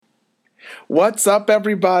What's up,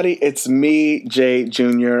 everybody? It's me, Jay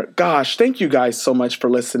Jr. Gosh, thank you guys so much for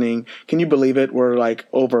listening. Can you believe it? We're like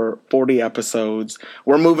over 40 episodes.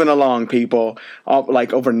 We're moving along, people.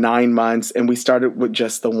 Like over 9 months, and we started with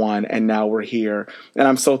just the one, and now we're here. And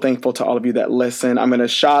I'm so thankful to all of you that listen. I'm going to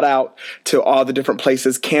shout out to all the different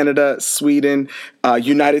places: Canada, Sweden,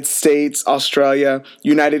 United States, Australia,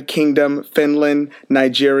 United Kingdom, Finland,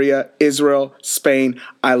 Nigeria, Israel, Spain.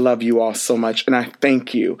 I love you all so much, and I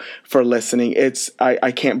thank you for listening.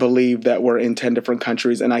 I can't believe that we're in 10 different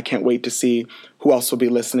countries, and I can't wait to see who else will be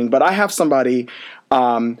listening. But I have somebody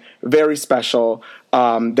very special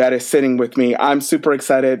that is sitting with me. I'm super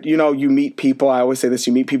excited. You know, you meet people. I always say this.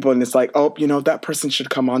 You meet people and it's like, oh, you know, that person should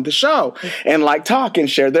come on the show and like talk and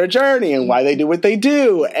share their journey and why they do what they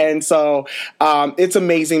do. And so it's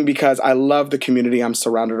amazing because I love the community I'm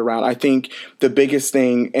surrounded around. I think the biggest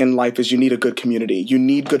thing in life is you need a good community. You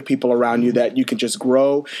need good people around you that you can just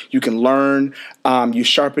grow, you can learn, you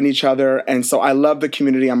sharpen each other. And so I love the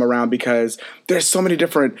community I'm around because there's so many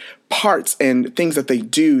different parts and things that they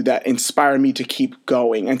do that inspire me to keep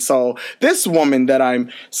going. And so this woman that I'm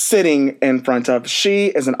sitting in front of, she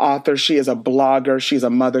is an author, she is a blogger, she's a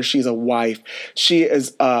mother, she's a wife. She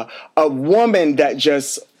is a woman that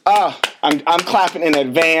just I'm clapping in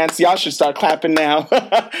advance. Y'all should start clapping now.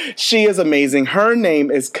 She is amazing. Her name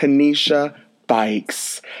is Kanisha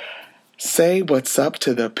Bikes. Say what's up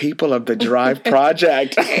to the people of the Drive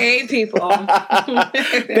Project. Hey, people.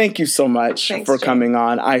 Thank you so much for coming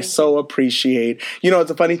on. I so appreciate. You know,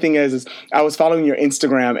 the funny thing is I was following your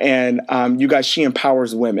Instagram, and you guys, she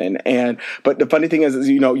empowers women. But the funny thing is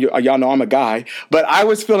you know, y'all know I'm a guy, but I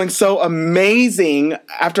was feeling so amazing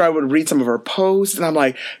after I would read some of her posts, and I'm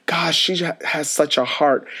like, gosh, she has such a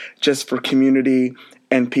heart just for community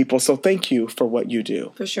and people. So thank you for what you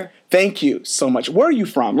do. For sure. Thank you so much. Where are you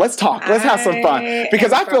from? Let's talk. Let's have some fun.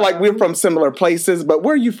 Because I feel like we're from similar places, but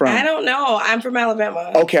where are you from? I don't know. I'm from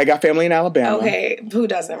Alabama. Okay, I got family in Alabama. Okay, who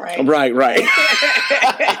doesn't, right? Right.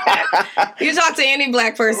 You talk to any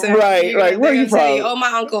black person. Right. Where are you from?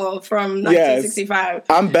 My uncle from 1965. Yes.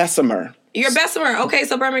 I'm Bessemer. You're Bessemer. Okay,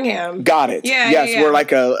 so Birmingham. Got it. Yeah. We're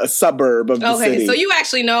like a suburb of the city. Okay, so you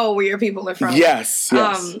actually know where your people are from. Yes.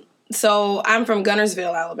 So I'm from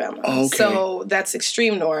Gunnersville, Alabama. Okay. So that's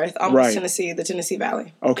extreme north, almost Tennessee, the Tennessee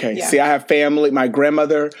Valley. Okay. Yeah. See, I have family. My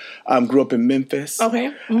grandmother grew up in Memphis.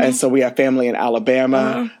 Okay. Mm-hmm. And so we have family in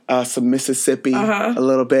Alabama, some Mississippi, a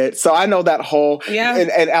little bit. So I know that whole,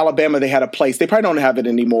 in Alabama, they had a place. They probably don't have it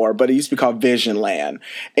anymore, but it used to be called Visionland.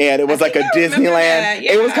 And it was like a Disneyland.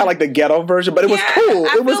 Yeah. It was kind of like the ghetto version, but it was cool.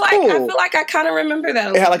 It was cool. I feel like I kind of remember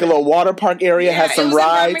that. It had like a little water park area, had some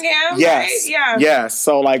rides. In Birmingham, yes. Right? Yeah. Yes.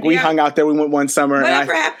 So like we hung out there. We went one summer.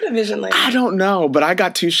 Whatever happened to Visionland? I don't know, but I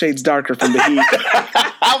got 2 shades darker from the heat.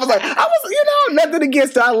 I was, nothing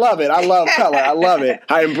against it. I love it. I love color. I love it.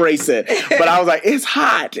 I embrace it. But I was like, it's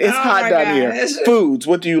hot. It's hot down here. Foods.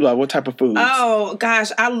 What do you love? What type of foods? Oh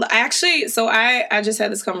gosh, I just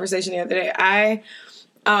had this conversation the other day. I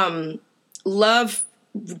love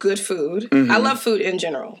good food. I love food in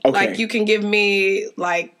general. Okay. Like you can give me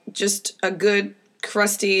like just a good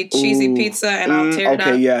crusty, cheesy pizza and I'll tear it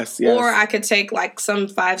up. Yes. Or I could take like some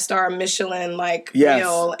 5-star Michelin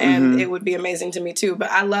meal and it would be amazing to me too.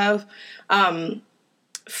 But I love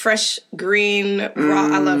fresh, green, raw.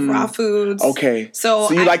 I love raw foods. Okay.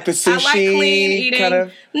 So you like the sushi? I like clean eating. Kind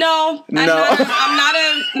of? No. I'm not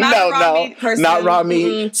a raw meat person. Not raw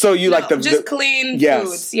meat. So you like just clean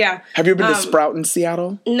foods. Yeah. Have you ever been to Sprout in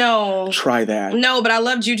Seattle? No. Try that. No, but I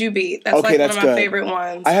love Jujube. That's one of my favorite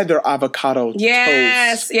ones. I had their avocado toast.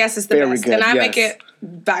 Yes, it's the best. Good. And I make it,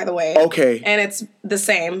 by the way. Okay. And it's the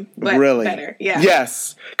same, but better. Yeah.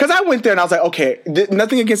 Yes. Because I went there and I was like, okay,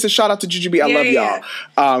 nothing against it. Shout out to Jujube. I love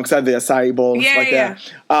y'all. Because I had the acai bowls that.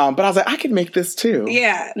 But I was like, I can make this too.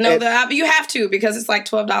 Yeah. No, you have to because it's like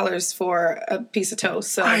 $12 for a piece of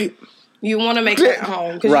toast. So you want to make it at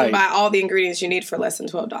home because you can buy all the ingredients you need for less than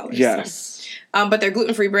 $12. Yes. So. But their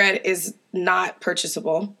gluten-free bread is not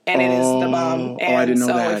purchasable, and it is the bomb. And I didn't know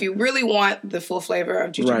that. If you really want the full flavor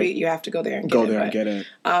of Jujube, you have to go there and get it.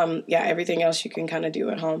 Everything else you can kind of do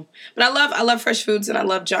at home. But I love fresh foods, and I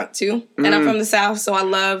love junk too. And I'm from the South, so I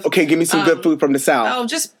love. Okay, give me some good food from the South.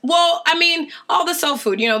 All the soul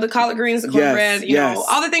food. You know, the collard greens, the cornbread. You know,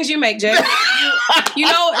 all the things you make, Jay.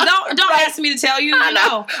 Don't ask me to tell you. I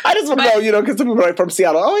know. I just want to know, because some people are from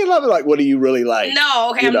Seattle. Oh, you love it. Like, what do you really like?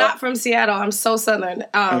 No, okay, I'm not from Seattle. I'm so Southern.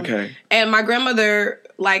 Okay. And my grandmother,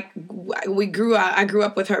 I grew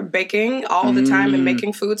up with her baking all the time and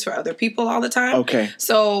making foods for other people all the time. Okay.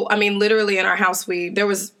 So, literally in our house, there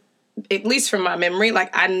was, at least from my memory,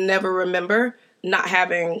 I never remember not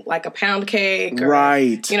having like a pound cake or,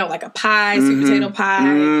 right. you know, like a pie, sweet potato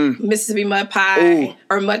pie, Mississippi mud pie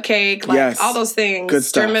or mud cake, like all those things. Good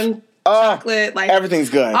stuff. German chocolate, like everything's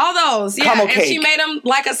good. All those, yeah. Caramel and cake. She made them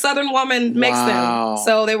like a Southern woman makes them.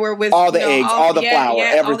 So they were with all the eggs, all the flour,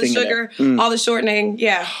 everything, all the sugar, all the shortening,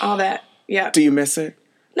 all that. Yeah. Do you miss it?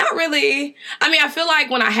 Not really. I mean, I feel like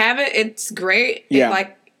when I have it, it's great. Yeah. It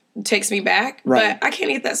like takes me back. Right. But I can't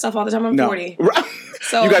eat that stuff all the time. I'm 40.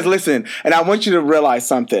 So, you guys listen, and I want you to realize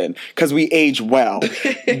something, because we age well.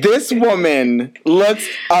 This woman looks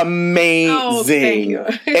amazing. Oh, thank you.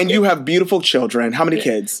 And you have beautiful children. How many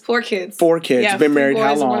kids? 4 kids. 4 kids. Yeah, been married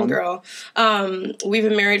how long? 1 girl. We've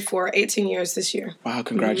been married for 18 years this year. Wow,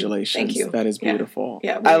 congratulations. Thank you. That is beautiful.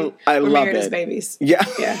 Yeah, I we're love married it. As babies. Yeah.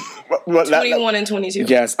 Yeah. 21 and 22.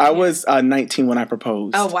 Yes, I was 19 when I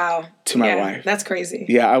proposed. Oh, wow. To my wife. That's crazy.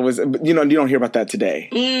 Yeah, I was, you don't hear about that today.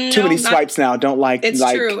 Too many swipes now. Don't like. It's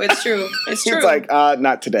true. It's true. It's like,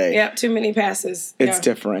 not today. Yeah, too many passes. It's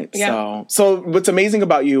different. Yeah. So what's amazing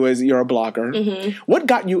about you is you're a blogger. Mm-hmm. What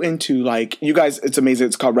got you into, like, you guys, it's amazing.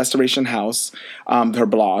 It's called Restoration House, her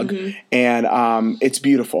blog. Mm-hmm. And it's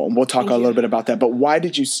beautiful. We'll talk a little bit about that. But why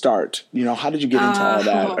did you start? How did you get into all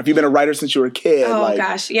that? Have you been a writer since you were a kid? Oh,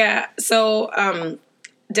 gosh. Yeah. So,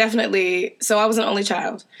 definitely. So I was an only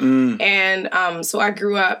child. And so I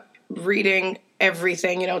grew up reading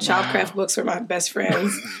everything. Childcraft books were my best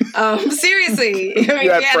friends. Seriously. You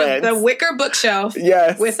had friends. The wicker bookshelf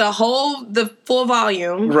with the full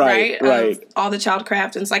volume, right? Of all the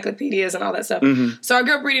childcraft encyclopedias and all that stuff. Mm-hmm. So I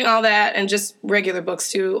grew up reading all that and just regular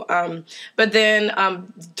books too. But then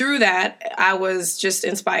through that, I was just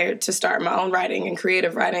inspired to start my own writing and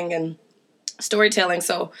creative writing and storytelling.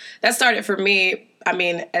 So that started for me, I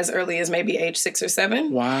mean, as early as maybe age 6 or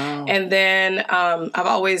 7. Wow. And then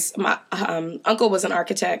my uncle was an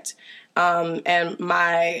architect, and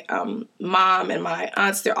my mom and my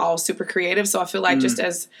aunts, they're all super creative. So I feel like just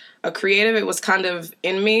as a creative, it was kind of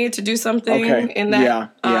in me to do something in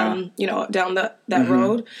that, down that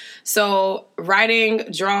road. So writing,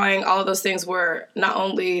 drawing, all of those things were not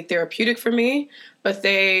only therapeutic for me, but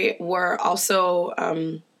they were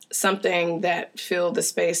also something that filled the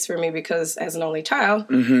space for me, because as an only child,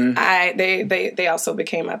 they also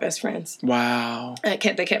became my best friends. Wow. They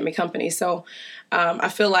kept me company. So I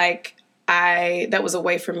feel like that was a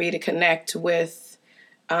way for me to connect with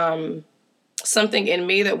something in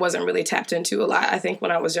me that wasn't really tapped into a lot, I think,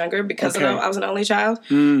 when I was younger, because I was an only child.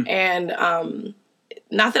 And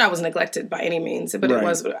not that I was neglected by any means, but it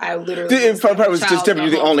was, I literally was just you're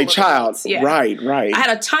the only child. Yeah. Right. I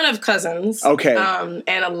had a ton of cousins. Okay.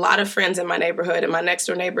 And a lot of friends in my neighborhood. And my next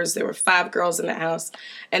door neighbors, there were 5 girls in the house.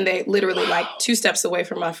 And they literally 2 steps away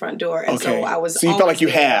from my front door. And so I was. So you felt like you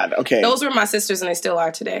had. Okay. Those were my sisters, and they still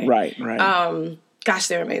are today. Right. Gosh,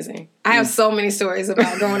 they're amazing. I have so many stories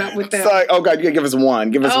about growing up with them. Oh, God, you gotta give us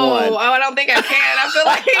one. Give us one. Oh, I don't think I can. I feel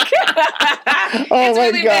like oh, my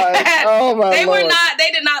really God. Bad. Oh, my Lord.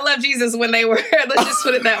 They did not love Jesus when they were, let's just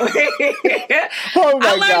put it that way. Oh, my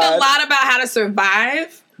God. I learned a lot about how to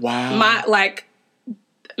survive. Wow.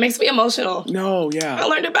 Makes me emotional. No, yeah. I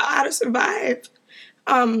learned about how to survive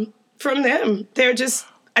from them. I just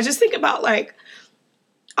think about,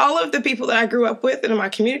 all of the people that I grew up with and in my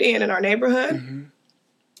community and in our neighborhood,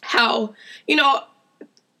 how,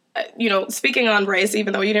 speaking on race,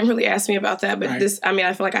 even though you didn't really ask me about that, but I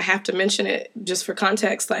feel like I have to mention it just for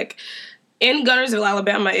context. In Guntersville,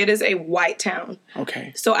 Alabama, it is a white town.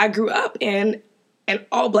 Okay. So I grew up in an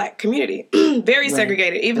all-black community, very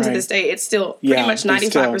segregated. Even to this day, it's still pretty much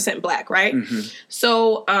 95% black, right?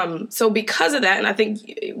 Mm-hmm. So because of that, and I think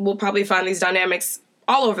we'll probably find these dynamics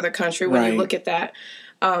all over the country when you look at that,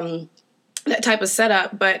 that type of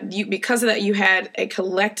setup, but because of that, you had a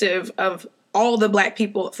collective of all the black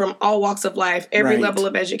people from all walks of life, every level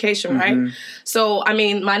of education, right? So,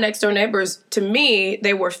 my next door neighbors, to me,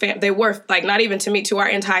 they were not even to me, to our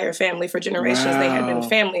entire family for generations. They had been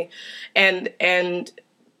family, and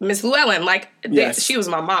Miss Llewellyn, she was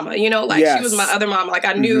my mama, she was my other mama.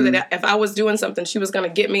 I knew that if I was doing something, she was going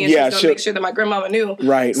to get me, and she was going to make sure that my grandmama knew,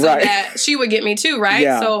 that she would get me too, right?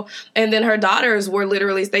 Yeah. So, and then her daughters were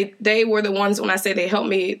literally, they were the ones, when I say they helped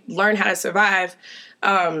me learn how to survive,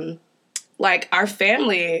 our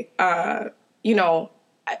family, and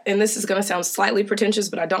this is going to sound slightly pretentious,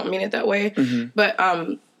 but I don't mean it that way, but,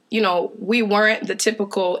 we weren't the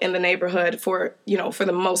typical in the neighborhood for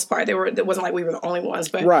the most part. It wasn't like we were the only ones,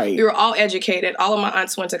 but we were all educated. All of my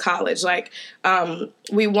aunts went to college.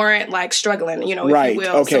 We weren't struggling, if you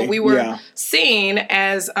will. Okay. So we were seen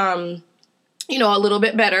as, a little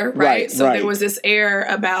bit better, right? So there was this air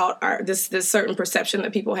about this certain perception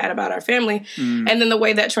that people had about our family. And then the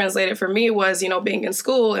way that translated for me was, being in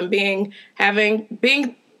school and being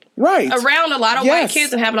around a lot of white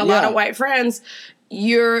kids and having a lot of white friends.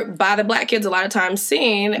 You're, by the black kids, a lot of times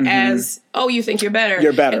seen as, oh, you think you're better.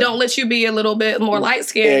 You're better. And don't let you be a little bit more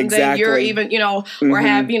light-skinned than you're even, or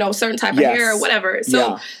have, certain type of hair or whatever.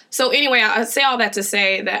 So anyway, I say all that to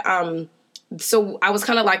say that, so I was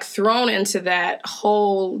kind of like thrown into that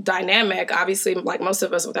whole dynamic, obviously, like most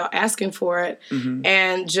of us, without asking for it,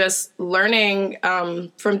 and just learning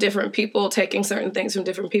from different people, taking certain things from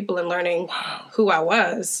different people, and learning who I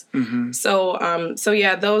was. So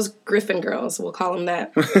yeah, those Griffin girls, we'll call them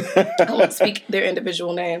that. I won't speak their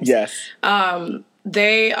individual names. Yes.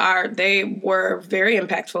 They were very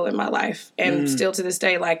impactful in my life, and still to this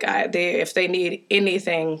day, like if they need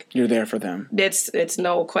anything, you're there for them. It's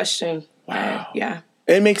no question. Wow. Yeah.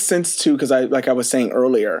 It makes sense too, because like I was saying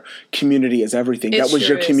earlier, community is everything. That was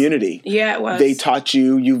your community. Yeah, it was. They taught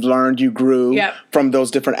you, you've learned, you grew from those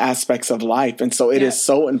different aspects of life. And so it is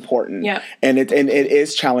so important. Yeah. And it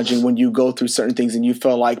is challenging when you go through certain things and you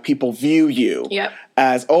feel like people view you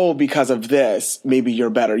as, oh, because of this, maybe you're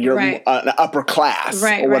better. You're an upper class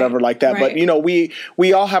or whatever like that. But,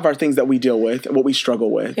 we all have our things that we deal with and what we struggle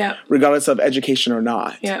with, regardless of education or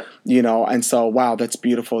not. And so, wow, that's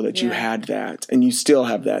beautiful that you had that. And you still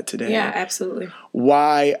have that today. Yeah, absolutely.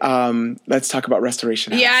 Why? Let's talk about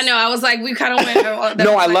Restoration House. Yeah, I know. I was like, we kind of went.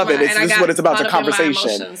 No, I love it. This is what it's about. It's a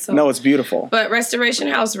conversation. No, it's beautiful. But Restoration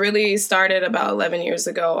House really started about 11 years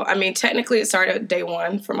ago. I mean, technically, it started day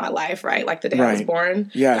one for my life, right? Like the day I was born.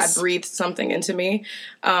 Yes. God breathed something into me.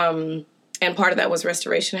 And part of that was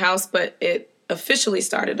Restoration House, but it officially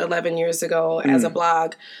started 11 years ago as a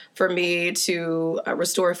blog for me to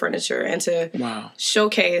restore furniture and to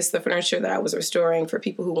showcase the furniture that I was restoring for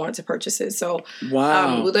people who wanted to purchase it. So we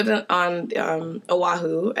lived on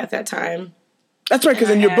Oahu at that time. That's right, because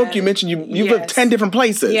in your book you mentioned you lived 10 different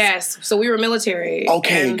places. Yes, so we were military.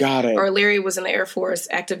 Okay, got it. Or Larry was in the Air Force,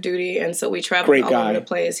 active duty, and so we traveled all over the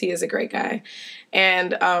place. He is a great guy.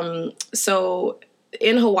 And so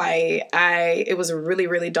in Hawaii, it was a really,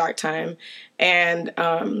 really dark time. And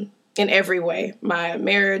in every way, my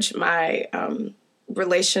marriage, my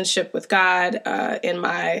relationship with God, in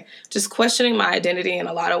my just questioning my identity in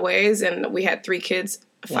a lot of ways. And we had 3 kids,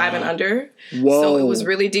 5 and under. Whoa. So it was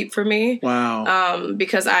really deep for me. Wow.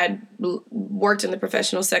 Because I'd worked in the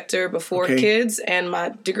professional sector before kids, and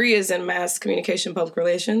my degree is in mass communication, public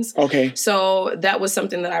relations. Okay. So that was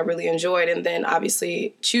something that I really enjoyed. And then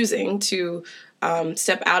obviously choosing to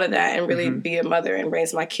step out of that and really be a mother and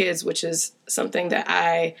raise my kids, which is something that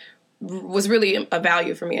I was really a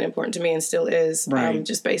value for me and important to me and still is,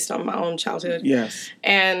 just based on my own childhood. Yes.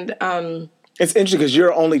 And it's interesting because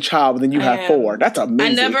you're only child, but then you have 4. That's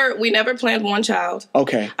amazing. We never planned one child.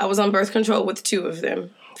 Okay. I was on birth control with 2 of them.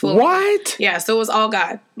 What? Yeah, so it was all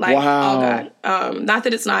God. Like, all God. Not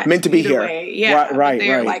that it's not meant to be here. Way. Yeah,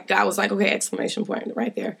 right. Like, God was like, okay, exclamation point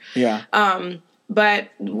right there. Yeah. But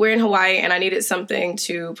we're in Hawaii, and I needed something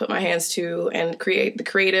to put my hands to and create. The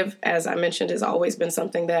creative, as I mentioned, has always been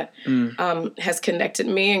something that has connected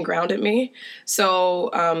me and grounded me.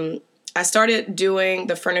 So I started doing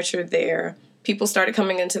the furniture there. People started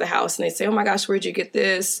coming into the house, and they'd say, oh, my gosh, where'd you get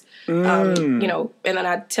this? And then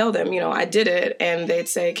I'd tell them, I did it. And they'd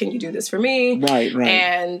say, can you do this for me? Right.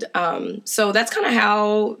 And so that's kind of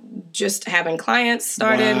how just having clients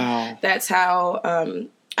started. Wow. That's how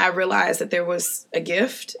I realized that there was a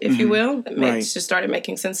gift, if you will, that just started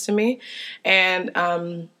making sense to me.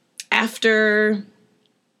 And after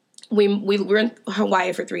we were in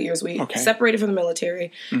Hawaii for 3 years, we separated from the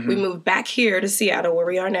military. We moved back here to Seattle, where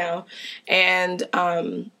we are now. And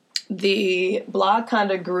the blog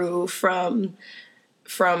kind of grew from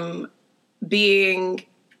being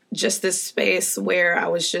just this space where I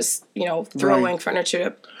was just, throwing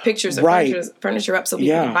pictures of furniture up so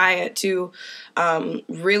people can buy it, to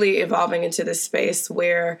really evolving into this space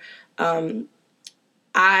where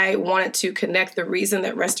I wanted to connect the reason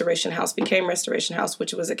that Restoration House became Restoration House,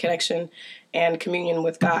 which was a connection and communion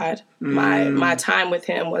with God. My time with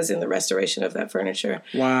Him was in the restoration of that furniture.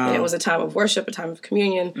 Wow. And it was a time of worship, a time of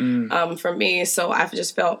communion for me. So I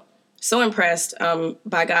just felt so impressed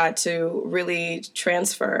by God to really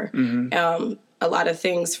transfer a lot of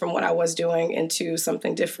things from what I was doing into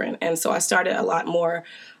something different. And so I started a lot more,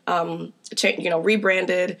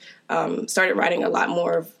 rebranded, started writing a lot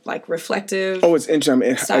more of like reflective. Oh, it's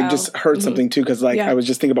interesting. I just heard something too, because I was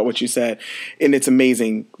just thinking about what you said, and it's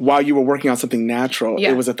amazing. While you were working on something natural,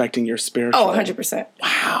 it was affecting your spiritual. Oh, 100%.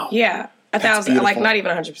 Wow. Yeah. 1,000, like not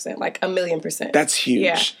even 100%, like 1,000,000%. That's huge.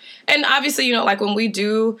 Yeah. And obviously, you know, like when we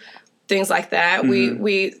do things like that,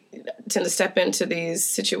 we tend to step into these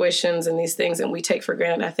situations and these things, and we take for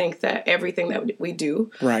granted, I think, that everything that we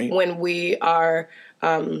do when we are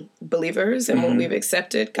believers and when we've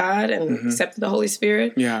accepted God and accepted the Holy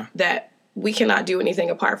Spirit, that we cannot do anything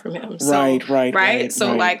apart from him. So, right.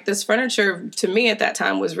 So like this furniture to me at that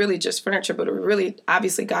time was really just furniture, but it really,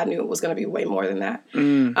 obviously God knew it was going to be way more than that.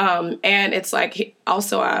 And it's like,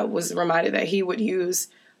 also I was reminded that he would use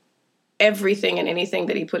everything and anything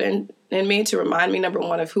that he put in me to remind me, number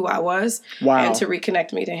one, of who I was and to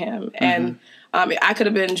reconnect me to him. And I could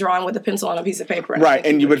have been drawing with a pencil on a piece of paper.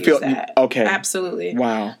 And you would feel that. Okay. Absolutely.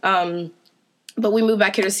 Wow. But we moved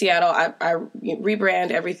back here to Seattle. I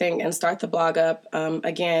rebrand everything and start the blog up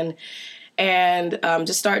again, and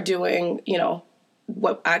just start doing, you know,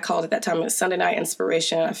 what I called at that time was Sunday night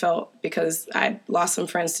inspiration. I felt because I lost some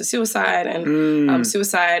friends to suicide, and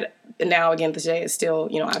suicide now again today is still,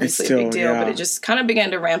 you know, obviously a big deal, but it just kind of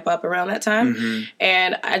began to ramp up around that time,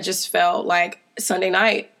 and I just felt like Sunday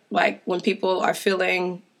night, like when people are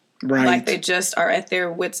feeling like they just are at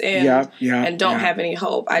their wits' end and don't have any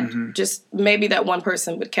hope. I just, maybe that one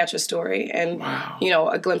person would catch a story and, you know,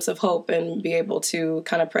 a glimpse of hope and be able to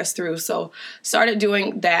kind of press through. So started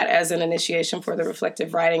doing that as an initiation for the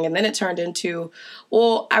reflective writing. And then it turned into,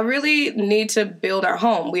 well, I really need to build our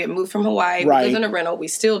home. We had moved from Hawaii. We lived in a rental. We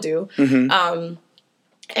still do.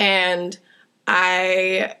 And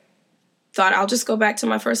I thought I'll just go back to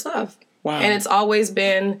my first love. Wow. And it's always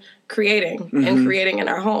been creating and creating in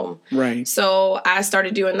our home. Right. So I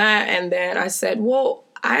started doing that, and then I said, well,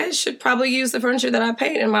 I should probably use the furniture that I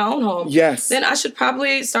paint in my own home. Yes. Then I should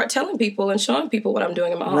probably start telling people and showing people what I'm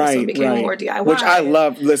doing in my home. So it became more DIY. Which I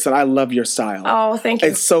love. Listen, I love your style. Oh, thank you.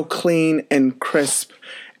 It's so clean and crisp.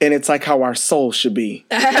 And it's like how our soul should be.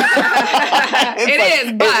 But and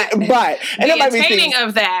the attaining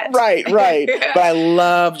of that. Right. But I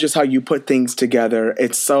love just how you put things together.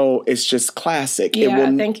 It's just classic.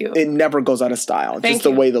 Yeah, thank you. It never goes out of style. Just the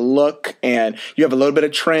way the look, and you have a little bit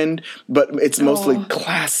of trend, but it's mostly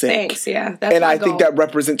classic. Thanks, yeah. That's and I think that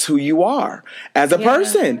represents who you are as a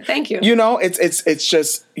person. Thank you. You know, it's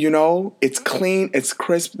just, you know, it's clean, it's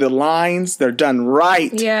crisp, the lines, they're done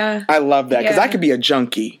right. Yeah. I love that, because I could be a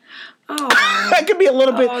junkie. Oh, that could be a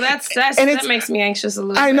little bit. Oh, that makes me anxious a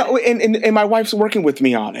little bit. I know, and my wife's working with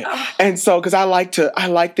me on it, and so because I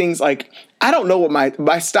like things like, I don't know what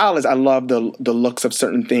my style is. I love the looks of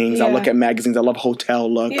certain things. I look at magazines. I love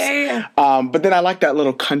hotel looks. Yeah. But then I like that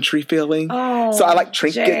little country feeling. Oh, so I like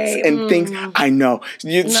trinkets and things. I know.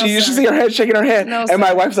 You should see her head shaking her head. And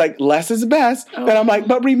my wife's like, less is best. And I'm like,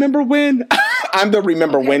 but remember when? I'm the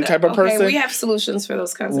remember when type of person. We have solutions for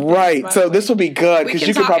those kinds of things. Right. So this will be good because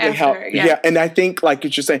you can probably help. Yeah. And I think, like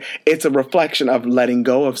what you're saying, it's a reflection of letting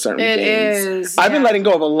go of certain things. It is. I've been letting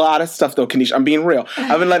go of a lot of stuff, though, Kanisha. I'm being real.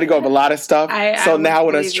 I've been letting go of a lot of stuff. So now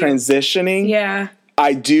with us transitioning,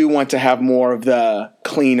 I do want to have more of the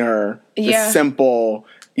cleaner, the simple,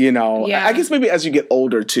 you know. I guess maybe as you get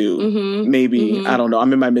older too, maybe, I don't know.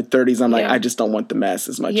 I'm in my mid-30s. I'm like, I just don't want the mess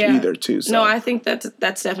as much either too. So. No, I think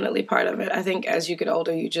that's definitely part of it. I think as you get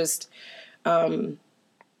older, you just,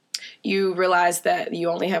 you realize that you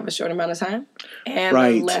only have a short amount of time. And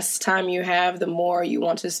the less time you have, the more you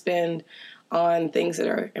want to spend on things that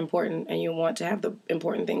are important, and you want to have the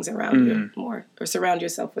important things around you more, or surround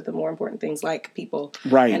yourself with the more important things, like people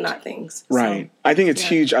and not things. Right. So, I think it's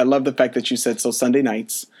huge. I love the fact that you said, so Sunday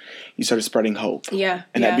nights, you started spreading hope. Yeah.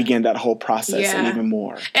 And that began that whole process and even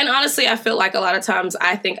more. And honestly, I feel like a lot of times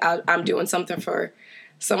I think I'm doing something for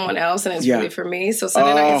someone else, and it's really for me. So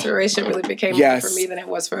Sunday Night Inspiration really became more for me than it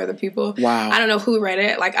was for other people. Wow. I don't know who read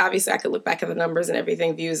it. Like, obviously I could look back at the numbers and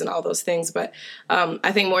everything, views and all those things, but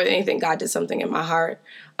I think more than anything, God did something in my heart,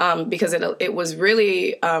 because it was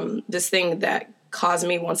really this thing that caused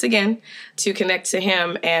me once again to connect to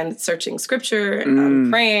him, and searching scripture,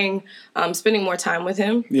 praying, spending more time with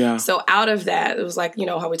him. Yeah. So out of that, it was like, you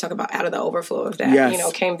know, how we talk about out of the overflow of that, you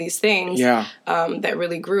know, came these things that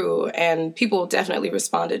really grew, and people definitely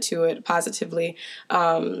responded to it positively.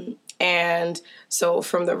 And so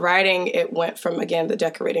from the writing, it went from, again, the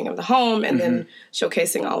decorating of the home, and then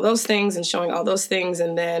showcasing all those things and showing all those things.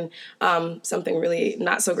 And then something really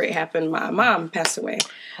not so great happened. My mom passed away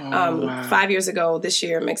 5 years ago. This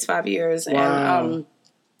year makes 5 years. Wow. And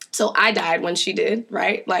so I died when she did,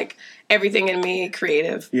 right? Like, everything in me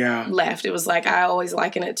creative left. It was like, I always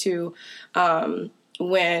liken it to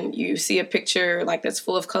when you see a picture like that's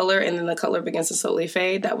full of color and then the color begins to slowly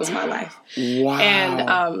fade. That was my life. Wow.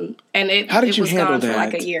 And it, how did you was handle gone that? for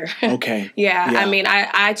like a year. Okay. Yeah. I mean,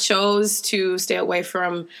 I chose to stay away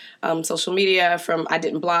from social media. I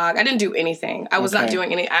didn't blog. I didn't do anything. I was not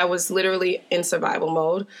doing any. I was literally in survival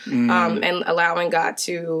mode, and allowing God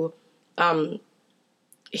to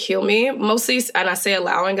heal me mostly. And I say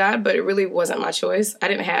allowing God, but it really wasn't my choice. I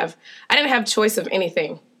didn't have choice of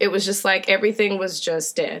anything. It was just like everything was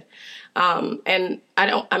just dead. And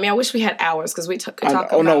I wish we had hours because we could talk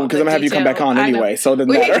about. Oh no, because I'm gonna have you come back on anyway, so it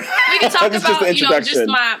doesn't matter. We can talk about just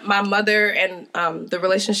my mother and the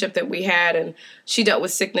relationship that we had, and she dealt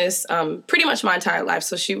with sickness pretty much my entire life.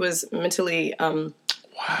 So she was mentally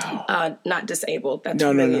not disabled. That's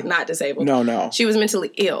not disabled. No. She was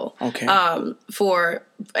mentally ill. Okay. For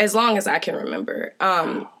as long as I can remember.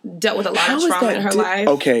 Dealt with a lot of trauma in her life.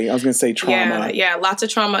 Okay, I was going to say trauma. Yeah, lots of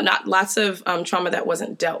trauma, lots of trauma that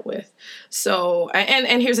wasn't dealt with. So,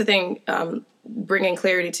 and here's the thing, bringing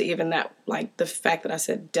clarity to even that, like the fact that I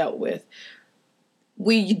said dealt with.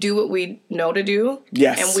 We do what we know to do.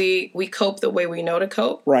 Yes. And we cope the way we know to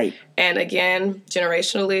cope. Right. And again,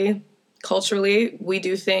 generationally, culturally, we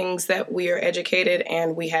do things that we are educated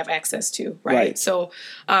and we have access to, right? So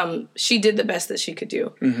she did the best that she could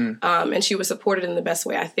do. And she was supported in the best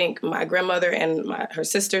way. I think my grandmother and her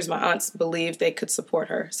sisters, my aunts, believed they could support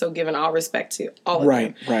her. So given all respect to all of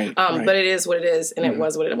them. Right. But it is what it is, and it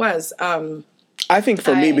was what it was. I think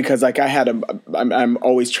for me, because like I'm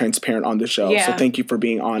always transparent on the show. So thank you for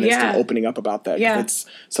being honest and opening up about that. Yeah. It's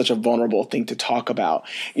such a vulnerable thing to talk about,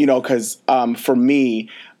 because for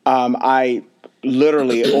me, I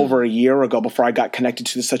literally over a year ago, before I got connected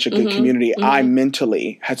to such a good community, I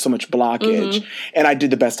mentally had so much blockage, and I did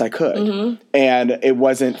the best I could. And it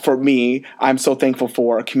wasn't for me. I'm so thankful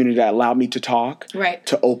for a community that allowed me to talk,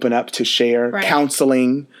 to open up, to share,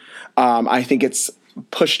 counseling. I think it's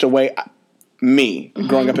pushed away me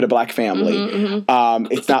growing up in a Black family.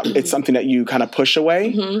 It's something that you kind of push away.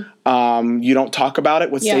 You don't talk about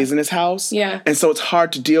it. What stays in his house. And so it's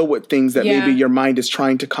hard to deal with things that maybe your mind is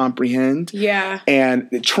trying to comprehend. And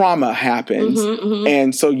the trauma happens.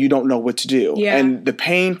 And so you don't know what to do. And the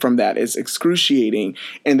pain from that is excruciating.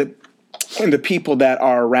 And the people that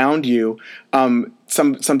are around you,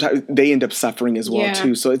 sometimes they end up suffering as well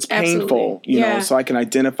too. So it's painful, you know. So I can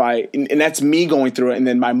identify, and that's me going through it. And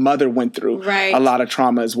then my mother went through a lot of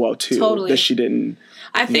trauma as well too. That she didn't.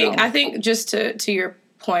 I think just to your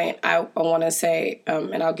point, I want to say,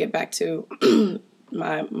 and I'll get back to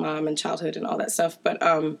my mom and childhood and all that stuff. But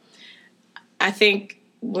I think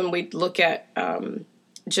when we look at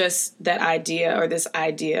just that idea or this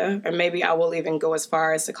idea, or maybe I will even go as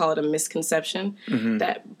far as to call it a misconception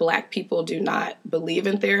that Black people do not believe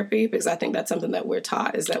in therapy, because I think that's something that we're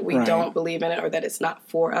taught, is that we don't believe in it or that it's not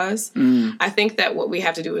for us. I think that what we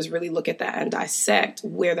have to do is really look at that and dissect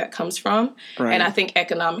where that comes from. And I think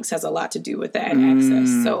economics has a lot to do with that and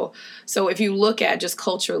access. So if you look at just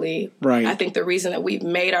culturally, I think the reason that we've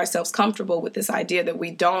made ourselves comfortable with this idea that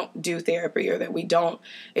we don't do therapy or that we don't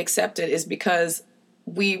accept it is because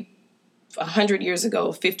we 100 years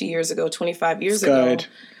ago, 50 years ago, 25 years ago,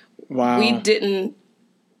 we didn't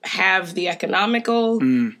have the economical,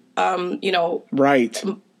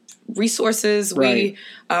 resources. We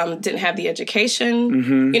didn't have the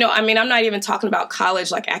education. I'm not even talking about college,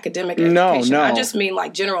 like academic education. I just mean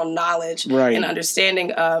like general knowledge and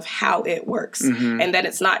understanding of how it works. And that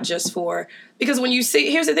it's not just for... Because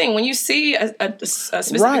here's the thing, when you see a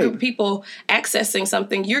specific group of people accessing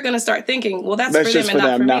something, you're going to start thinking, well, that's for them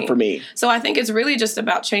and not for me. So I think it's really just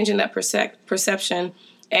about changing that perception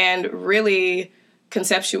and really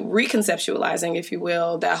reconceptualizing, if you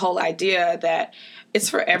will, that whole idea that it's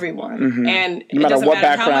for everyone. And it doesn't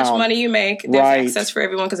matter how much money you make, there's access for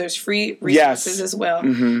everyone because there's free resources as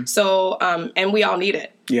well. So, and we all need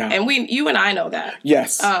it. And you and I know that.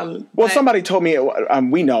 Yes. Somebody told me,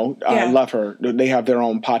 we know, love her. They have their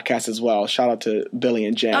own podcast as well. Shout out to Billy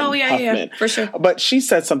and Jen Huffman. For sure. But she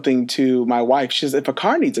said something to my wife. She says, if a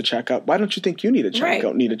car needs a checkup, why don't you think you need a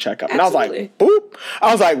checkup? Absolutely. And I was like, boop.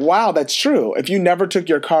 I was like, wow, that's true. If you never took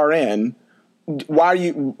your car in,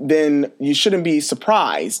 then you shouldn't be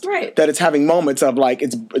surprised that it's having moments of like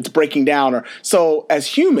it's breaking down. Or so as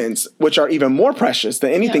humans, which are even more precious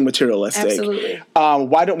than anything materialistic,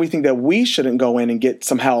 why don't we think that we shouldn't go in and get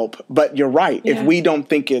some help? But you're right. If we don't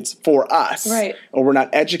think it's for us, or we're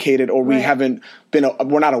not educated, or we haven't been,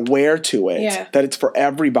 we're not aware to it that it's for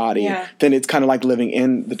everybody, then it's kind of like living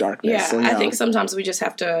in the darkness. So, I think sometimes we just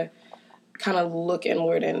have to kind of look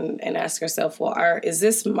inward and ask ourselves, well, is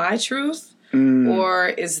this my truth? Or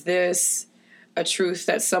is this a truth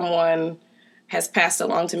that someone has passed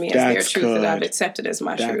along to me as their truth that I've accepted as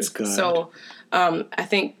my truth. Good. So I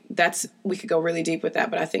think we could go really deep with that,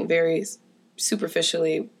 but I think very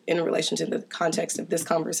superficially in relation to the context of this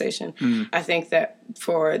conversation, I think that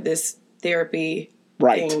for this therapy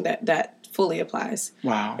thing that fully applies.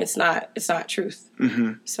 Wow. It's not truth.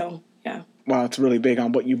 Mm-hmm. So, yeah. Wow, it's really big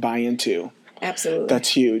on what you buy into. Absolutely. That's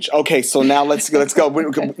huge. Okay, so now let's go.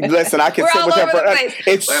 Listen, I can sit with her for.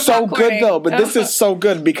 It's so good though, but this is so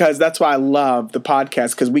good because that's why I love the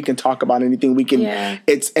podcast because we can talk about anything. We can. Yeah.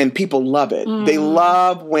 And people love it. They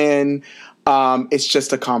love when it's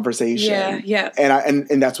just a conversation. Yeah, yeah.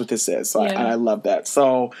 And that's what this is. So and I love that.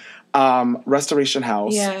 So. Restoration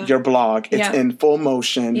House, your blog, it's in full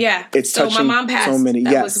motion. Yeah. It's touching my mom passed. So many.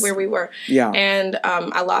 That was where we were. Yeah. And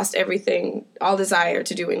I lost everything, all desire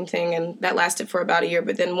to do anything, and that lasted for about a year.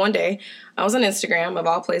 But then one day, I was on Instagram, of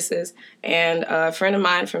all places, and a friend of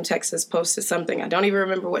mine from Texas posted something. I don't even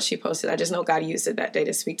remember what she posted. I just know God used it that day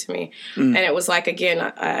to speak to me. And it was like, again,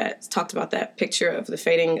 I talked about that picture of the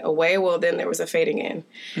fading away. Well, then there was a fading in.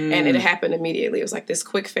 And it happened immediately. It was like this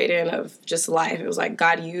quick fade in of just life. It was like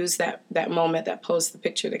God used that moment, that post, the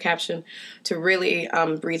picture, the caption, to really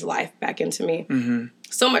breathe life back into me. Mm-hmm.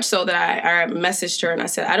 So much so that I messaged her and I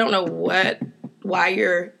said, I don't know why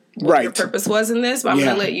your purpose was in this, but I'm going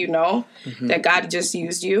to let you know that God just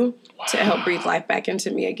used you to help breathe life back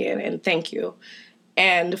into me again, and thank you.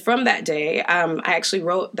 And from that day, I actually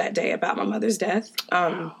wrote that day about my mother's death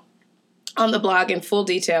on the blog in full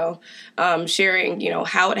detail, sharing,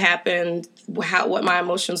 how it happened, what my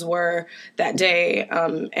emotions were that day,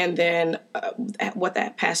 and then what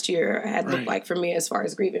that past year had looked like for me as far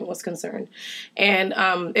as grieving was concerned. And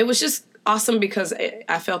it was just awesome because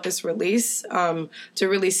I felt this release to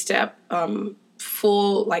really step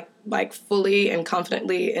fully and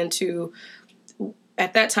confidently into,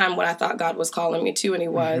 at that time, what I thought God was calling me to, and He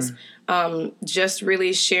was, just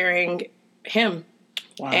really sharing Him.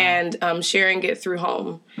 Wow. And sharing it through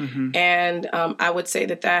home. Mm-hmm. And I would say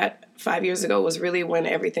that 5 years ago was really when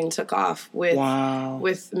everything took off with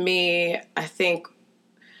me, I think,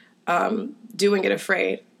 doing it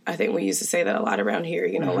afraid. I think we used to say that a lot around here,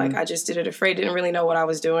 like I just did it afraid, didn't really know what I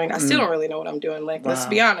was doing. I still don't really know what I'm doing. Like, let's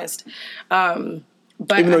be honest.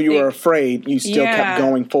 But even though you were afraid, you still kept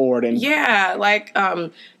going forward. And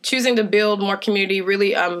choosing to build more community,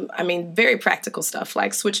 really, very practical stuff,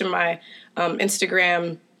 like switching my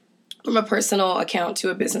Instagram from a personal account to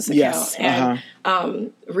a business account,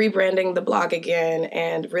 and rebranding the blog again,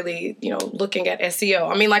 and really, looking at SEO.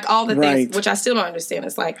 I mean, like all the things, which I still don't understand.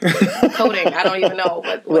 It's like coding. I don't even know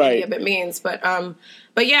what any of it means. But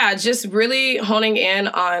yeah, just really honing in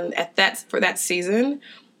on for that season,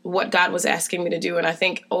 what God was asking me to do. And I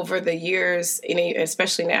think over the years,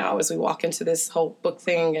 especially now as we walk into this whole book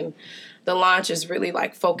thing, and the launch is really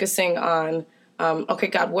like focusing on, okay,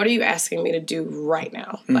 God, what are you asking me to do right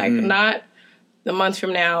now? Mm-hmm. Like not a month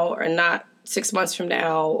from now, or not 6 months from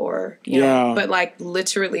now, or, but like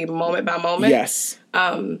literally moment by moment. Yes.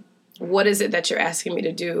 What is it that you're asking me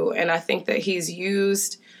to do? And I think that he's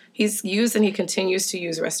used and he continues to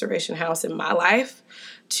use Restoration House in my life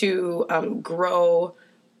to grow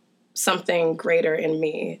something greater in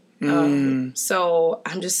me. So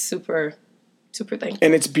I'm just super, super thankful.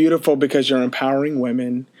 And it's beautiful because you're empowering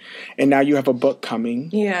women, and now you have a book coming.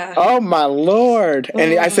 Yeah. Oh my Lord.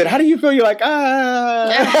 And I said, how do you feel? You're like,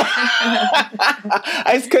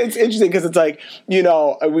 It's interesting because it's like, we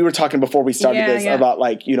were talking before we started this about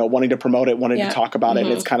like, wanting to promote it, wanting to talk about it.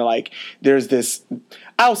 And it's kind of like, there's this,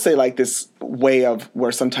 I'll say like this way of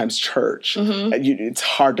where sometimes church, it's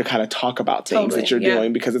hard to kind of talk about things that you're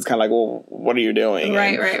doing because it's kind of like, well, what are you doing?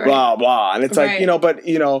 Right. Blah, blah. And it's like, but,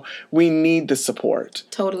 we need the support.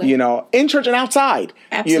 Totally. In church and outside.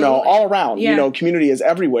 Absolutely. All around, community is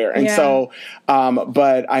everywhere. And so,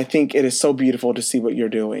 but I think it is so beautiful to see what you're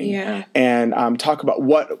doing. Yeah. And talk about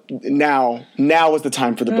what now is the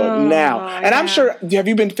time for the book. And I'm sure, have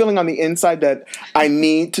you been feeling on the inside that I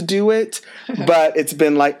need to do it? But it's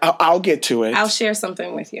been like, I'll get to it. I'll share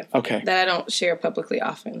something with you. Okay. That I don't share publicly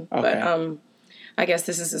often. Okay. But I guess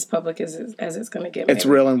this is as public as it's going to get. It's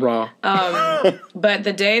real and raw. But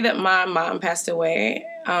the day that my mom passed away,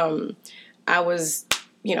 I was,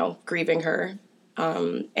 grieving her,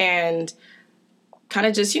 and kind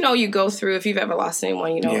of just, you go through, if you've ever lost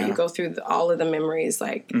anyone, you go through all of the memories,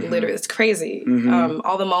 like literally, it's crazy.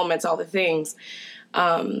 All the moments, all the things.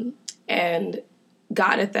 And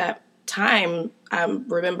God at that time, I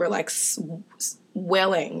remember like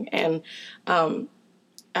wailing, and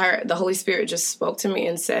the Holy Spirit just spoke to me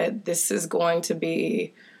and said, this is going to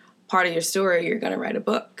be part of your story. You're going to write a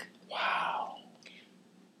book. Wow.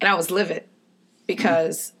 And I was livid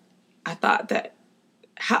because I thought that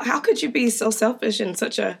how could you be so selfish in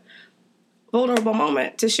such a vulnerable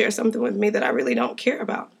moment to share something with me that I really don't care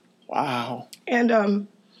about? Wow. And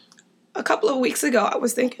a couple of weeks ago, I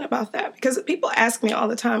was thinking about that because people ask me all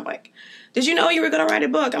the time, like, did you know you were going to write a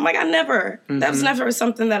book? I'm like, I never. Mm-hmm. That was never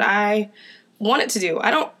something that I wanted to do.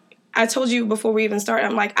 I told you before we even started,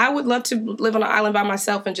 I'm like, I would love to live on an island by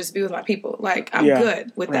myself and just be with my people. Like, I'm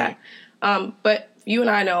good with that. But you and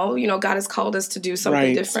I know, God has called us to do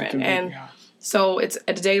something different. So it's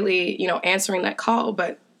a daily, answering that call.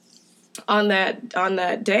 But on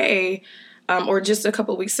that day, or just a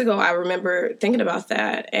couple of weeks ago, I remember thinking about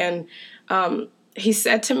that. And he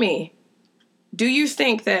said to me, do you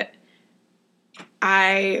think that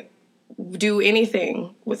I do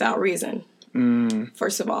anything without reason?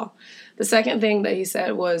 First of all. The second thing that he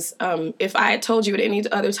said was, if I had told you at any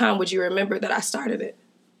other time, would you remember that I started it?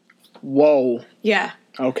 Whoa. Yeah.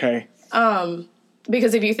 Okay.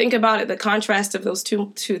 Because if you think about it, the contrast of those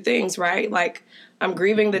two things, right? Like, I'm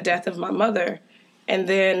grieving the death of my mother, and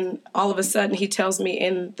then all of a sudden he tells me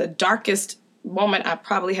in the darkest moment I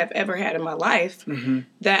probably have ever had in my life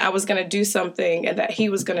that I was going to do something, and that he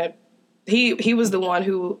was going to, he was the one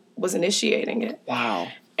who was initiating it. Wow.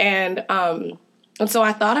 And so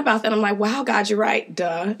I thought about that. I'm like, wow, God, you're right.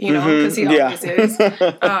 Duh. Because he always is.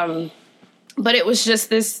 But it was just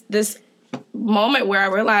this moment where I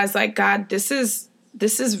realized, like, God, this is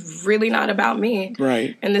really not about me.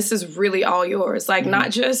 Right. And this is really all yours. Like, not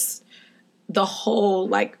just the whole,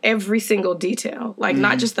 like, every single detail. Like,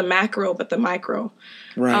 not just the macro, but the micro.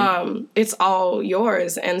 Right. It's all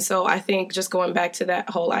yours. And so I think just going back to that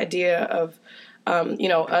whole idea of,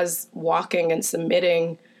 us walking and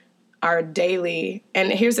submitting our daily.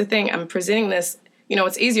 And here's the thing, I'm presenting this,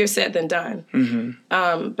 it's easier said than done.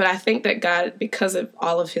 But I think that God, because of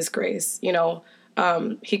all of his grace,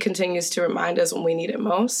 he continues to remind us when we need it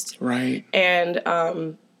most. Right.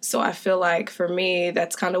 And so I feel like for me,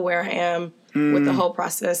 that's kind of where I am with the whole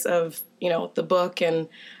process of, the book and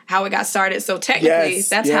how it got started. So technically,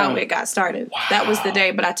 that's how it got started. Wow. That was the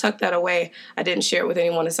day, but I tucked that away. I didn't share it with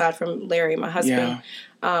anyone aside from Larry, my husband.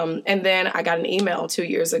 Yeah. And then I got an email 2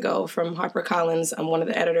 years ago from HarperCollins. I'm one of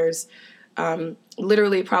the editors.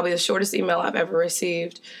 Literally probably the shortest email I've ever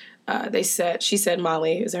received. She said,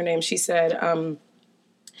 Molly is her name. She said,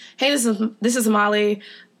 hey, this is Molly.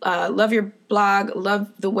 Love your blog.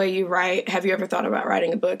 Love the way you write. Have you ever thought about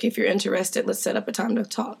writing a book? If you're interested, let's set up a time to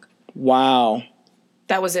talk. Wow.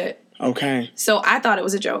 That was it. Okay. So I thought it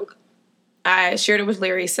was a joke. I shared it with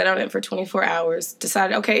Larry, sat on it for 24 hours,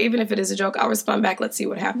 decided, okay, even if it is a joke, I'll respond back. Let's see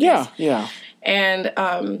what happens. Yeah. And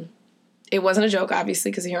it wasn't a joke,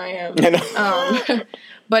 obviously, because here I am.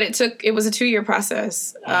 But it was a 2-year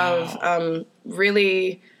process of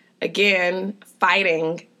really, again,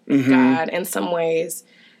 fighting God in some ways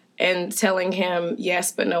and telling him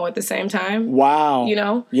yes but no at the same time. Wow.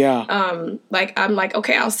 Yeah. I'm like,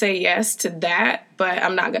 okay, I'll say yes to that, but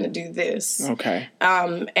I'm not going to do this. Okay.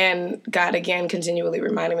 And God, again, continually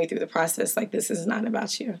reminding me through the process, like, this is not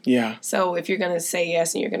about you. Yeah. So if you're going to say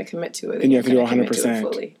yes and you're going to commit to it, then you have to do 100%.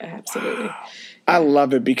 Fully. Absolutely. Wow. I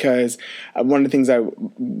love it because one of the things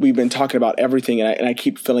we've been talking about everything, and I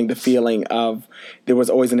keep feeling the feeling of there was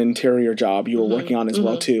always an interior job you were working on as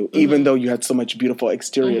well too, even though you had so much beautiful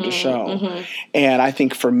exterior to show. And I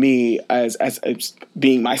think for me, as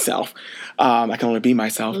being myself, I can only be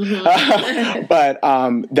myself, but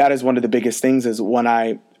that is one of the biggest things is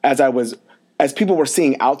as people were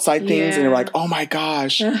seeing outside things and they were like, oh my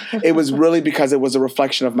gosh, it was really because it was a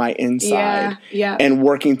reflection of my inside. Yeah. And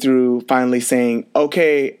working through finally saying,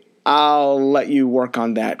 okay, I'll let you work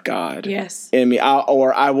on that, God. Yes. In me,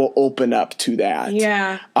 I will open up to that.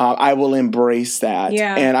 Yeah. I will embrace that.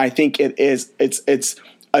 Yeah. And I think it's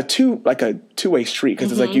a two-way street because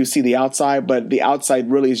it's like you see the outside, but the outside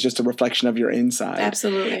really is just a reflection of your inside.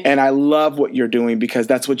 Absolutely. And I love what you're doing because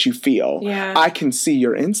that's what you feel. Yeah. I can see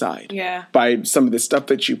your inside. Yeah. By some of the stuff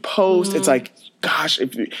that you post. It's like, gosh,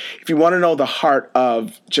 if you want to know the heart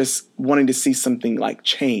of just wanting to see something like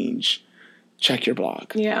change, check your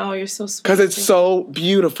blog. Yeah, oh, you're so sweet. Because it's so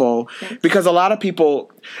beautiful. Thanks. Because a lot of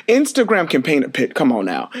people, Instagram can paint a picture. Come on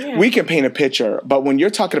now. Yeah. We can paint a picture. But when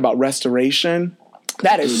you're talking about restoration,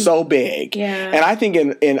 that is so big. Yeah. And I think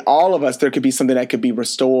in all of us, there could be something that could be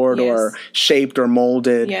restored or shaped or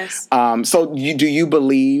molded. Yes. So do you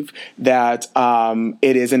believe that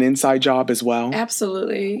it is an inside job as well?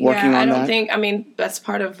 Absolutely. Working on that? That's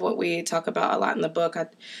part of what we talk about a lot in the book. I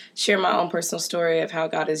share my own personal story of how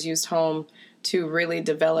God has used home to really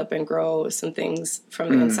develop and grow some things from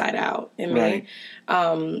the inside out in me.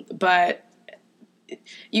 But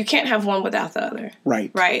you can't have one without the other.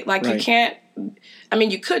 Right. Like you can't,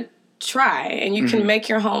 you could try and you can make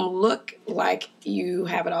your home look like you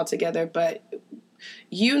have it all together, but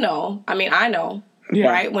I know,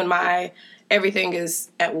 right, when everything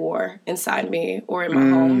is at war inside me or in my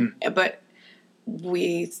home, but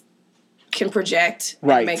we can project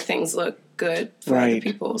and make things look good for other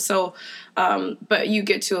people. So, but you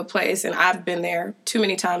get to a place, and I've been there too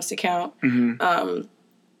many times to count,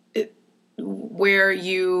 where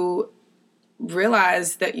you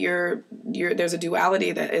realize that there's a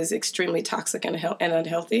duality that is extremely toxic and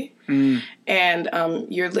unhealthy, and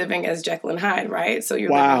you're living as Jekyll and Hyde, right? So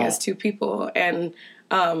you're living as two people, and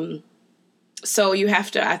so you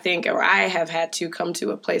have to, I think, or I have had to come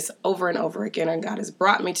to a place over and over again, and God has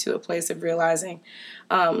brought me to a place of realizing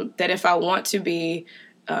that if I want to be,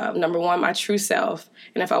 number one, my true self,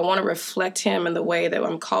 and if I want to reflect Him in the way that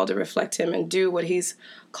I'm called to reflect Him and do what He's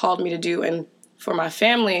called me to do, and for my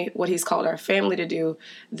family, what He's called our family to do,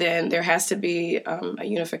 then there has to be a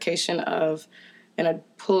unification of, and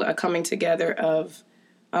a coming together of,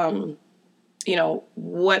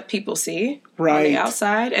 what people see on the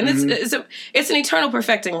outside. And it's an eternal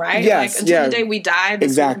perfecting, right? Yes, until the day we die,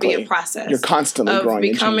 this will be a process. You're constantly of growing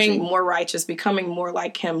becoming and more righteous, becoming more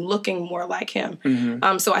like Him, looking more like Him.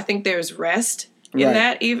 So I think there's rest in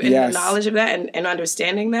that, even in the knowledge of that and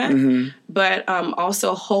understanding that, but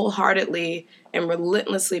also wholeheartedly and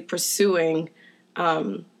relentlessly pursuing,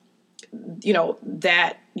 that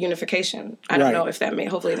unification. I don't know if that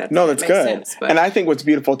hopefully that makes good. Sense. But. And I think what's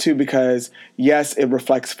beautiful too, because yes, it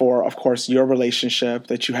reflects of course, your relationship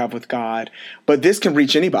that you have with God, but this can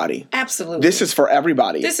reach anybody. Absolutely. This is for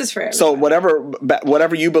everybody. So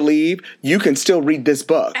whatever you believe, you can still read this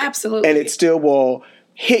book. Absolutely. And it still will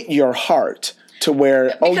hit your heart to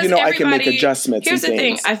where, I can make adjustments. Here's the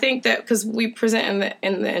thing. I think that because we present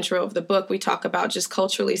in the intro of the book, we talk about just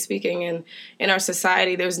culturally speaking in our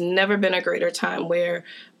society, there's never been a greater time where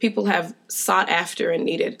people have sought after and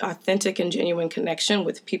needed authentic and genuine connection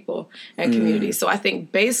with people and community. So I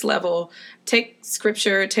think base level, take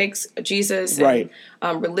scripture, takes Jesus and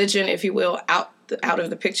religion, if you will, out of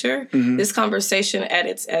the picture. This conversation at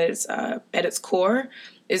its core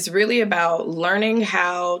is really about learning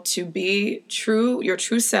how to be your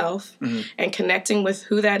true self, and connecting with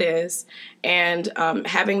who that is, and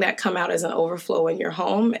having that come out as an overflow in your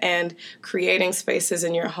home, and creating spaces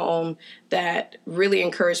in your home that really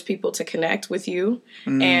encourage people to connect with you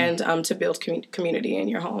and to build community in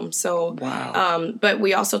your home. So, but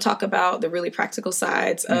we also talk about the really practical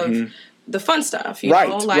sides of the fun stuff,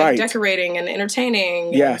 decorating and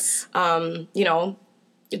entertaining. Yes.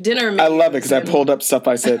 Dinner. I love it because I pulled up stuff.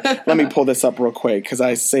 I said, let me pull this up real quick because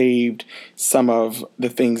I saved some of the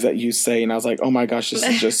things that you say. And I was like, oh my gosh, this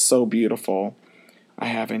is just so beautiful. I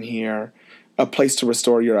have in here a place to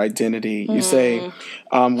restore your identity. You say,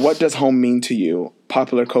 what does home mean to you?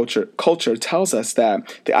 Popular culture tells us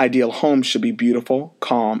that the ideal home should be beautiful,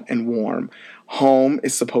 calm, and warm. Home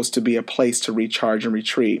is supposed to be a place to recharge and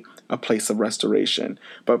retreat, a place of restoration.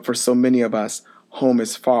 But for so many of us, home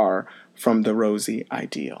is far from the rosy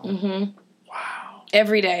ideal. Wow.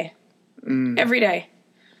 Every day. Every day.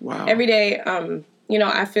 Wow. Every day,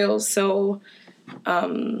 I feel so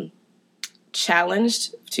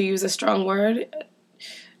challenged, to use a strong word,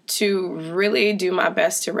 to really do my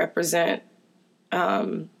best to represent,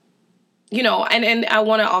 and I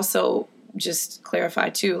want to also just clarify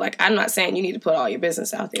too, like, I'm not saying you need to put all your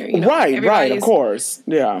business out there. Right, of course.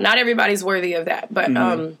 Yeah. Not everybody's worthy of that,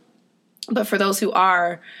 but for those who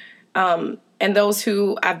are, and those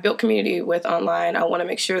who I've built community with online, I want to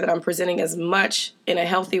make sure that I'm presenting as much in a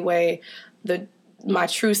healthy way my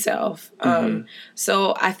true self.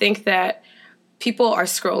 So I think that people are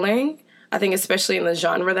scrolling, I think especially in the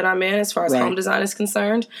genre that I'm in as far as home design is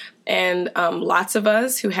concerned. And lots of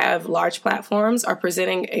us who have large platforms are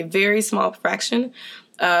presenting a very small fraction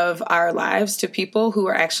of our lives to people who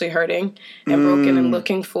are actually hurting and broken and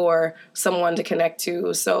looking for someone to connect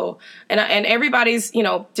to. So, and everybody's,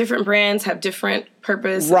 different brands have different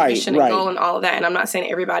purpose, mission, and goal, and all of that. And I'm not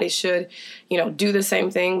saying everybody should, do the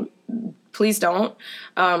same thing. Please don't.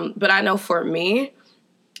 But I know for me,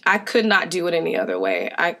 I could not do it any other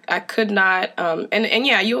way. I could not. And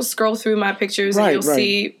you'll scroll through my pictures and you'll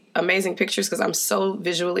see amazing pictures because I'm so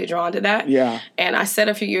visually drawn to that. Yeah. And I said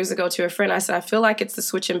a few years ago to a friend, I said, I feel like it's the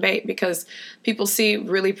switch and bait because people see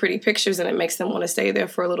really pretty pictures and it makes them want to stay there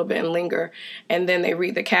for a little bit and linger. And then they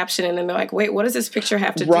read the caption and then they're like, wait, what does this picture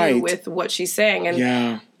have to do with what she's saying?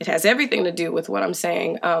 And it has everything to do with what I'm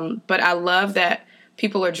saying. But I love that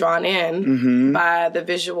people are drawn in by the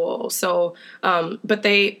visual. So, but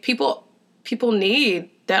people need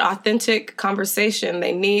that authentic conversation.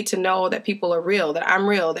 They need to know that people are real, that I'm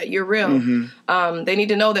real, that you're real. They need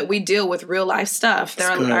to know that we deal with real life stuff.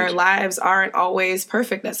 Our lives aren't always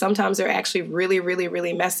perfect, that sometimes they're actually really, really,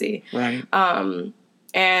 really messy. Right.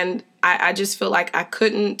 And I just feel like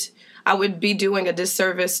I would be doing a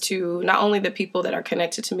disservice to not only the people that are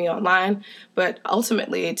connected to me online, but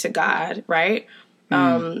ultimately to God, right?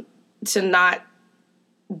 To not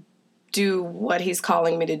do what he's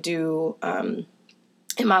calling me to do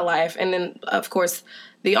in my life. And then, of course,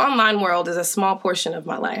 the online world is a small portion of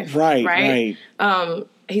my life. Right.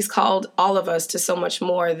 He's called all of us to so much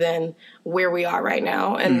more than where we are right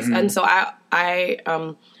now. And so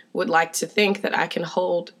I would like to think that I can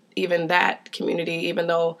hold even that community, even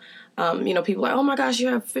though, people are like, oh my gosh, you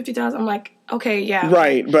have 50,000. I'm like, okay, yeah.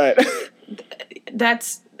 Right, but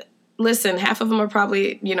listen, half of them are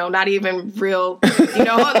probably, not even real,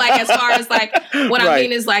 like as far as like, what I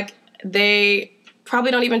mean is like, they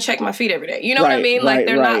probably don't even check my feed every day. You know what I mean? Like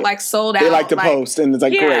they're not like sold out. They like to post and it's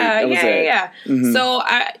like, great. Yeah. So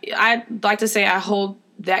I'd like to say I hold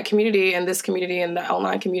that community and this community and the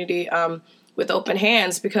online community with open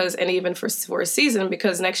hands and even for a season,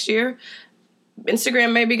 because next year,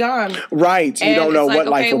 Instagram may be gone. Right. You don't know what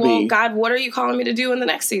life will be. God, what are you calling me to do in the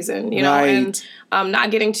next season? And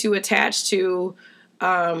not getting too attached to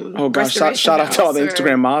oh gosh, shout out to all the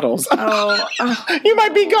Instagram models. You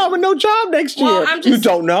might be gone with no job next year. You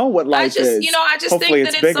don't know what life is. I just Hopefully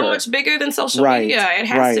think that it's so much bigger than social media. It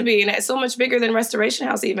has to be. And it's so much bigger than Restoration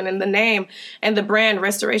House, even in the name and the brand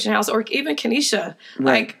Restoration House, or even Kenesha.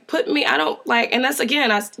 Like, I don't like, and that's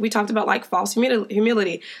again, we talked about like false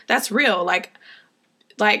humility. That's real.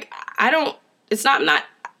 I'm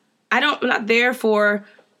not there for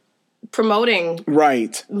promoting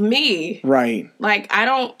me. Right. Like, I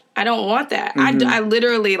don't want that. I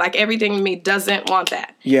literally, like, everything in me doesn't want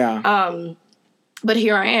that. Yeah. But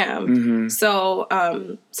here I am. So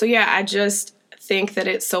yeah, I just think that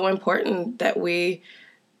it's so important that we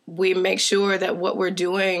make sure that what we're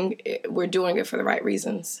doing it for the right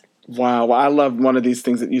reasons. Wow. Well, I love one of these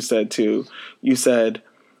things that you said too. You said,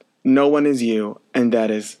 no one is you, and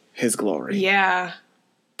that is his glory. Yeah.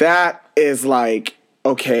 That is like,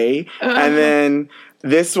 okay. And then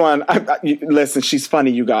this one, listen, she's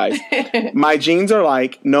funny, you guys. My jeans are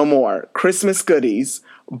like, no more Christmas goodies,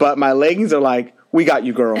 but my leggings are like, we got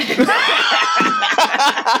you, girl.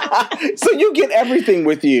 So you get everything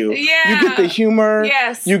with you. Yeah. You get the humor.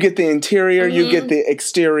 Yes. You get the interior. You get the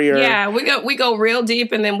exterior. Yeah. We go real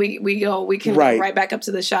deep, and then we can go right back up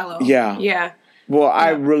to the shallow. Yeah. Yeah. Well, I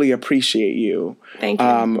really appreciate you. Thank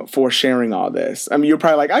you. For sharing all this. I mean, you're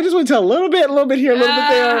probably like, I just want to tell a little bit here, a little bit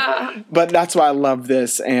there. But that's why I love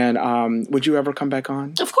this. And would you ever come back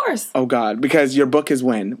on? Of course. Oh, God. Because your book is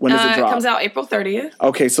when? When does it drop? It comes out April 30th.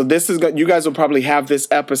 Okay, so this is you guys will probably have this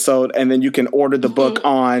episode, and then you can order the book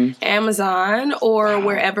on Amazon or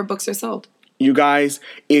wherever books are sold. You guys,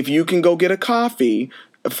 if you can go get a coffee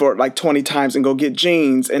for like 20 times and go get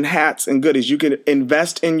jeans and hats and goodies, you can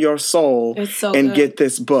invest in your soul and get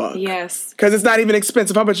this book. Yes. Because it's not even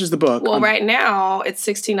expensive. How much is the book? Well, right now it's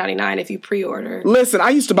 $16.99 if you pre-order. Listen,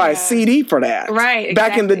 I used to buy a CD for that. Right. Exactly.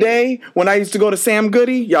 Back in the day when I used to go to Sam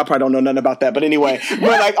Goody. Y'all probably don't know nothing about that, but anyway. But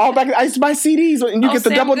like I used to buy CDs and you get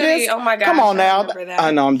the Sam double Goody. disc. Oh my gosh. Come on now.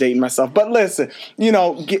 I know I'm dating myself. But listen,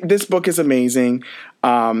 this book is amazing.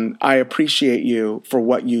 I appreciate you for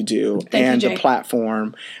what you do. Thank you, the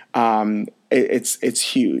platform. It's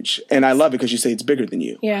huge. And I love it because you say it's bigger than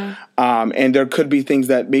you. Yeah. And there could be things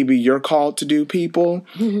that maybe you're called to do, people.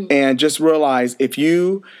 And just realize, if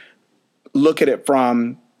you look at it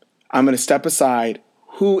from, I'm going to step aside,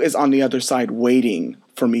 who is on the other side waiting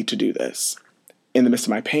for me to do this? In the midst of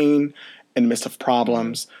my pain, in the midst of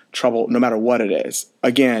problems, trouble, no matter what it is.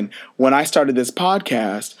 Again, when I started this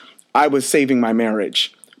podcast, I was saving my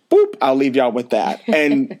marriage. Boop, I'll leave y'all with that.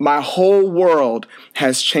 And my whole world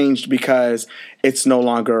has changed because it's no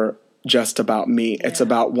longer just about me. Yeah. It's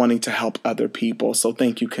about wanting to help other people. So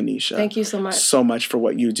thank you, Kenesha. Thank you so much. So much for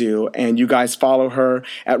what you do. And you guys follow her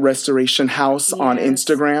at Restoration House on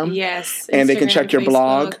Instagram. Yes. And they can check your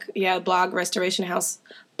blog. Yeah, blog,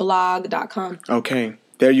 restorationhouseblog.com. Okay.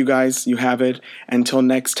 There you guys, you have it. Until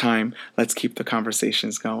next time, let's keep the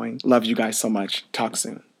conversations going. Love you guys so much. Talk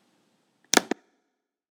soon.